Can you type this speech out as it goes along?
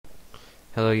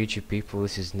Hello YouTube people,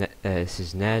 this is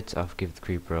Ned of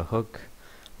GiveTheCreeperAHug.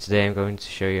 Today I'm going to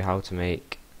show you how to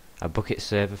make a bucket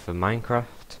server for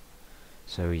Minecraft,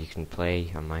 so you can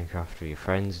play on Minecraft with your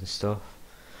friends and stuff.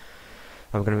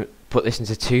 I'm going to put this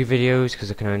into two videos because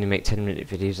I can only make 10-minute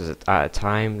videos at a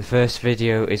time. The first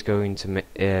video is going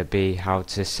to be how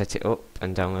to set it up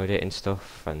and download it and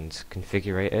stuff and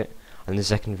configure it, and the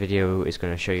second video is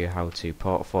going to show you how to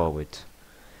port forward.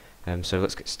 So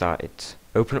let's get started.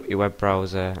 Open up your web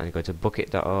browser and go to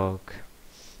bukkit.org.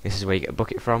 This is where you get a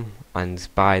bucket from, and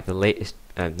buy the latest,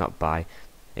 not buy,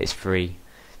 it's free.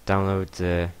 Download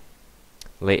the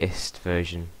latest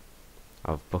version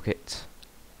of Bukkit,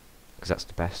 because that's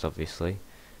the best obviously.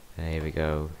 Here we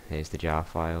go, here's the jar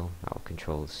file, that will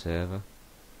control the server.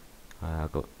 I'll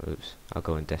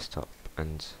go on desktop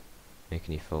and make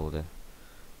a new folder.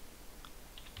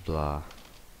 Blah,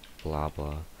 blah,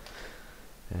 blah.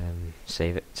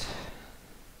 Save it.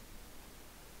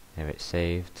 There it's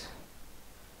saved.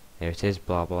 Here it is,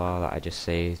 blah blah, that I just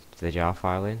saved the jar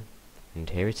file in, and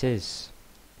here it is.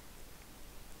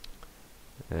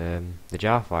 The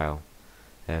jar file.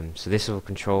 So this will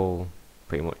control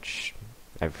pretty much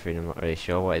everything. I'm not really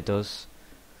sure what it does,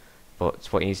 but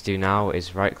what you need to do now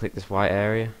is right click this white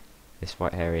area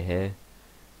here,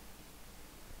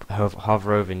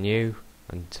 hover over new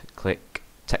and click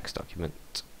text document.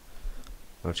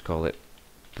 I'll just call it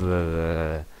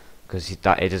because it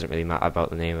doesn't really matter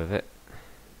about the name of it.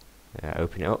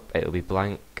 Open it up, it'll be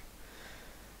blank.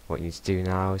 What you need to do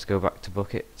now is go back to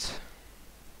Bukkit,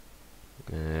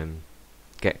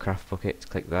 get craft bucket,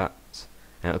 click that,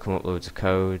 and it'll come up loads of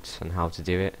codes on how to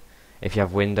do it. If you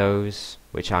have Windows,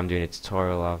 which I'm doing a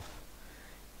tutorial of,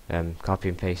 copy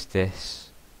and paste this.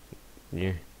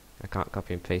 I can't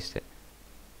copy and paste it.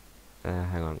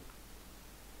 Hang on.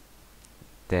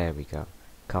 There we go.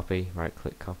 Copy, right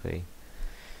click copy,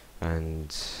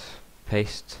 and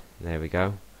paste. There we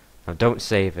go. Now don't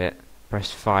save it,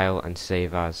 press file and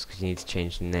save as, because you need to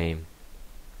change the name.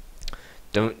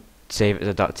 Don't save it as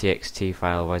a .txt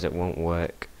file, otherwise it won't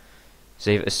work.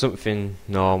 Save it as something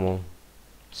normal,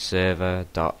 server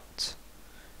dot,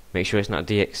 make sure it's not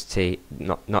DXT,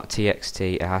 not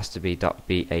txt, it has to be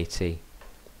 .bat,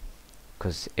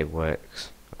 because it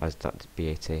works as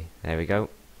 .bat. There we go.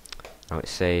 Now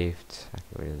it's saved. I can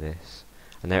get rid of this,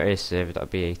 and there it is,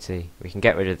 server.bat. We can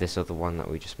get rid of this other one that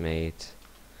we just made.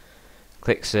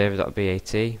 Click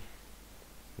server.bat.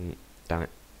 Damn it.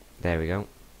 There we go.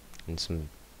 And some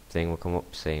thing will come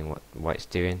up saying what it's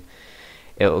doing.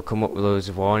 It'll come up with loads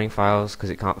of warning files because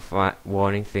it can't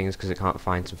warning things because it can't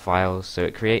find some files, so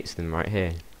it creates them right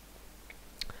here.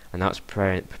 And that's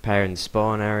preparing the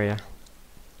spawn area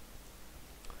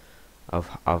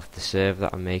of the server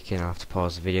that I'm making. I have to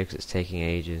pause the video because it's taking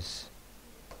ages.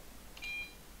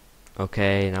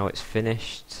 Okay, now it's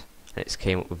finished. It's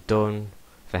came up with done.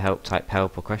 For help, type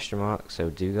help or question mark, so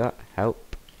do that,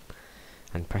 help,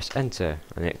 and press enter,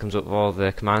 and it comes up with all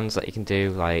the commands that you can do,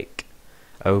 like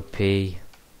OP a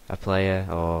player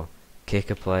or kick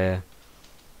a player.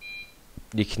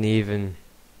 You can even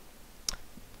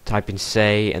type in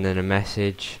say and then a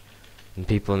message, and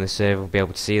people in the server will be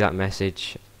able to see that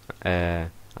message, and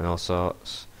all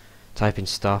sorts. Type in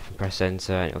stop and press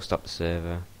enter and it'll stop the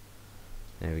server.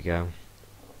 There we go.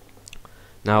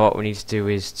 Now what we need to do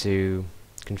is to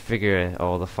configure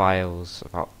all the files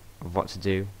of what to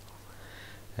do.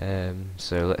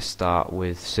 So let's start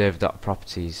with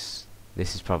server.properties.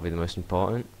 This is probably the most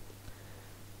important.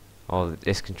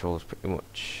 This controls pretty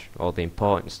much all the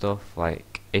important stuff,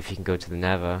 like if you can go to the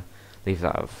nether, leave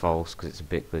that at false because it's a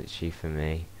bit glitchy for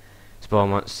me. Spawn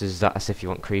monsters, that's if you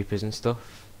want creepers and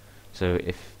stuff, so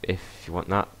if you want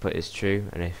that, put it as true,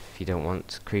 and if you don't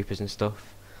want creepers and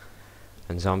stuff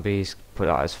and zombies, put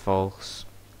that as false.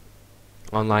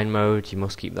 Online mode, you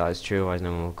must keep that as true, otherwise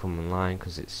no one will come online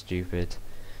because it's stupid.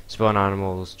 Spawn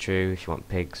animals, true if you want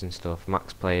pigs and stuff.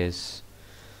 Max players,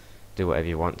 do whatever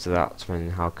you want to that,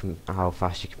 depending on how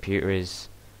fast your computer is.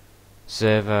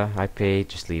 Server IP,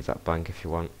 just leave that blank if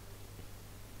you want.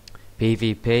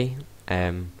 PvP,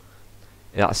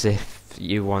 that's if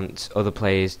you want other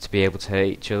players to be able to hurt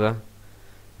each other.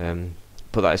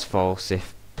 Put that as false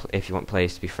if you want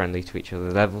players to be friendly to each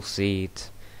other. Level seed,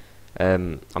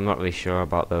 I'm not really sure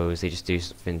about those. They just do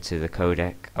something to the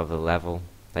codec of the level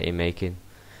that you're making.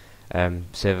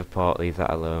 Server port, leave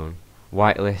that alone.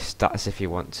 Whitelist, that's if you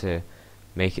want to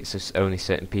make it so only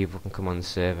certain people can come on the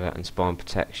server. And spawn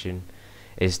protection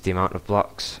is the amount of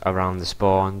blocks around the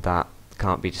spawn that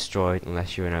can't be destroyed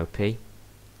unless you're an OP.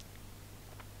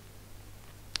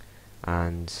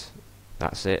 And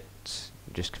that's it.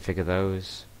 Just configure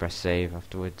those, press save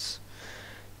afterwards.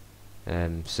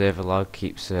 Server log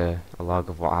keeps a log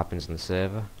of what happens on the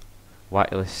server.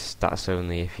 Whitelist, that's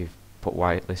only if you've put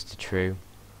whitelist to true.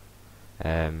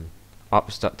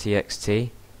 Ops.txt,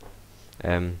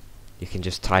 you can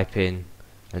just type in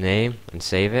a name and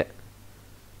save it,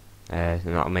 and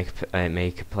that'll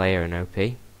make a player an OP.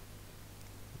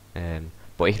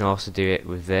 But you can also do it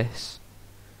with this,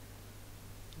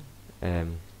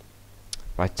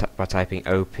 by typing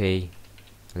OP and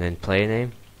then player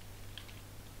name.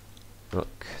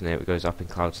 Look, and there it goes up in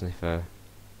Cloud Sniffer.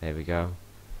 There we go.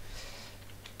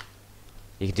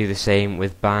 You can do the same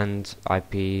with banned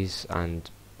IPs and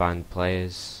banned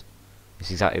players. It's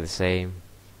exactly the same.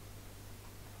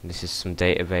 And this is some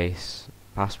database.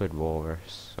 Password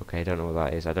walrus. Okay, I don't know what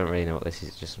that is. I don't really know what this is.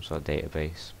 It's just some sort of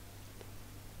database.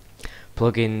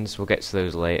 Plugins, we'll get to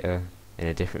those later in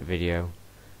a different video.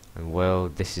 And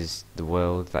world, this is the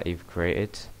world that you've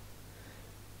created.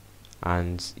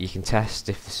 And you can test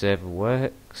if the server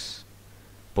works,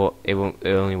 but it'll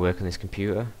only work on this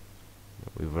computer.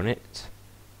 We run it.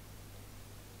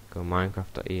 Go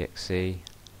minecraft.exe.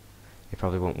 It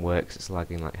probably won't work because it's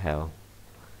lagging like hell.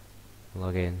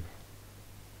 Log in.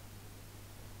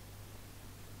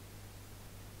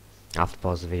 I have to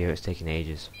pause the video, it's taking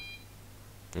ages.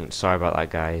 Sorry about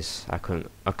that, guys. I couldn't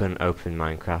open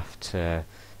Minecraft,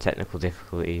 technical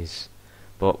difficulties.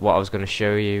 But what I was going to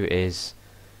show you is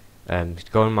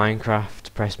go on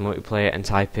Minecraft, press multiplayer, and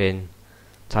type in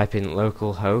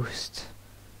localhost,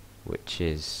 which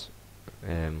is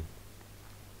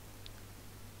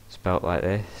spelt like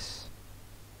this.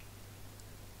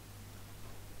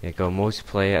 Yeah, go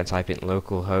multiplayer and type in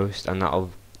localhost, and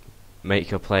that'll make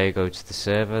your player go to the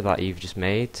server that you've just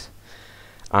made.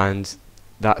 And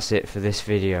that's it for this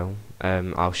video.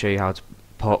 I'll show you how to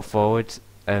port forward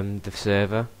the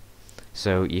server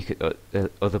so you could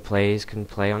other players can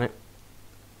play on it.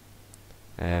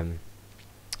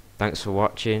 Thanks for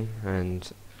watching,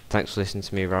 and thanks for listening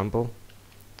to me ramble.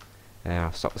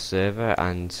 I'll stop the server,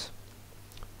 and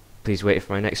please wait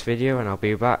for my next video and I'll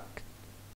be back.